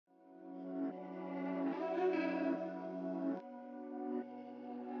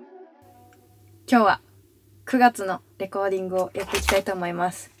今日は9月のレコーディングをやっていきたいと思いま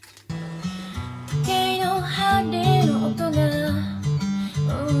す。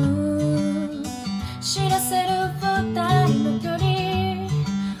知らせる二人の距離、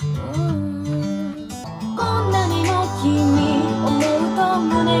こんなにも君思うと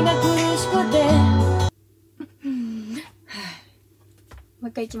胸が苦しくてもう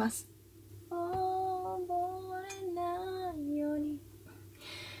一回いきます。覚えないように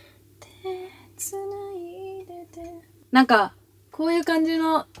手つないでて、なんかこういう感じ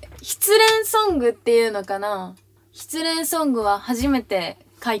の失恋ソングっていうのかな。失恋ソングは初めて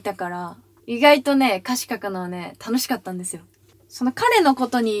書いたから意外とね、歌詞書くのはね、楽しかったんですよ。その彼のこ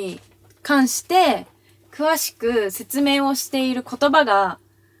とに関して詳しく説明をしている言葉が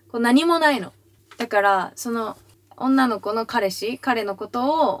こう何もないの。だからその女の子の彼のこ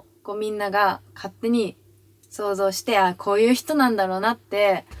とをこうみんなが勝手に想像して、あ、こういう人なんだろうなっ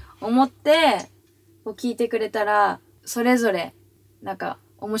て思ってこう聞いてくれたら、それぞれなんか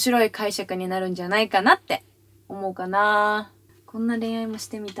面白い解釈になるんじゃないかなって思うかな。こんな恋愛もし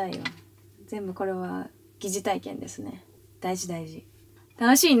てみたいよ。全部これは疑似体験ですね。大事大事。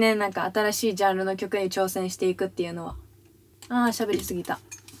楽しいね。なんか新しいジャンルの曲に挑戦していくっていうのは。喋りすぎた。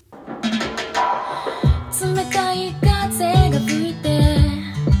冷たい風が吹いて、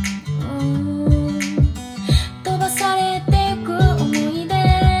飛ばされてく思い出、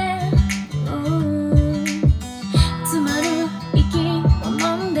詰まる息を飲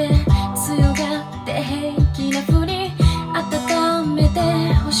んで強がって平気なふり、温めて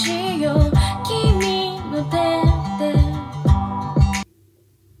ほしいよ君の手で。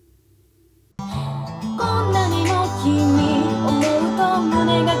こんなにも君思うと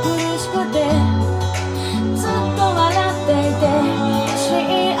胸が苦しくて、ずっと笑っていてほし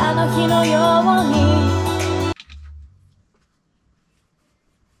いあの日のように。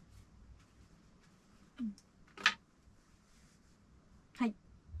はい。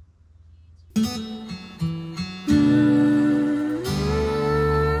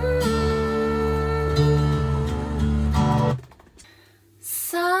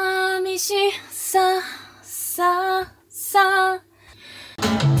寂しさ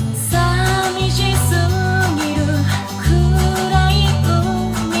寂しすぎる暗い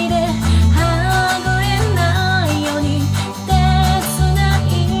海ではぐれないように手つない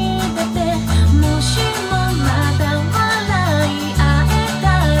でて、もしもまた笑い合えた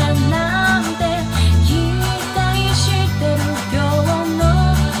らなんて期待してる今日の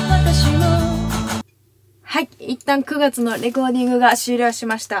私も。はい、一旦9月のレコーディングが終了し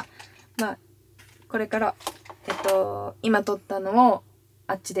ました。これから今撮ったのを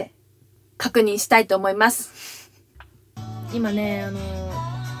あっちで確認したいと思います。今ね、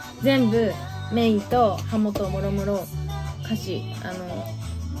全部メインとハモともろもろ歌詞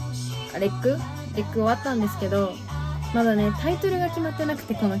レック終わったんですけど、まだねタイトルが決まってなく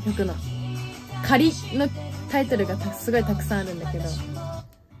て、この曲の仮のタイトルがすごいたくさんあるんだけど、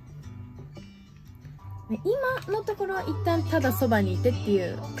今のところは一旦ただそばにいてってい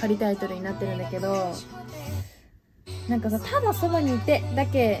う仮タイトルになってるんだけど、なんかさ、ただそばにいてだ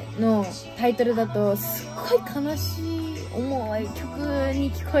けのタイトルだとすっごい悲しい重い曲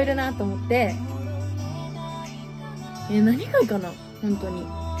に聞こえるなと思って、何がいいかな本当に。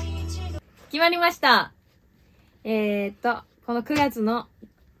決まりました。この9月の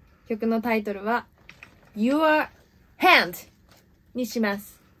曲のタイトルは Your Hand にしま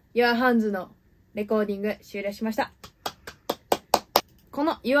す。 Your Hands のレコーディング終了しました。こ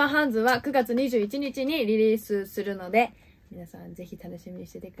の Your Hands は9月21日にリリースするので、皆さんぜひ楽しみに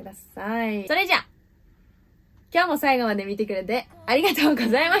しててください。それじゃあ、今日も最後まで見てくれてありがとうご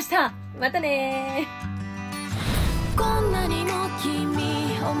ざいました。またねー。こんなにも君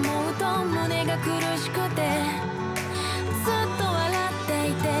思うと胸が苦しくて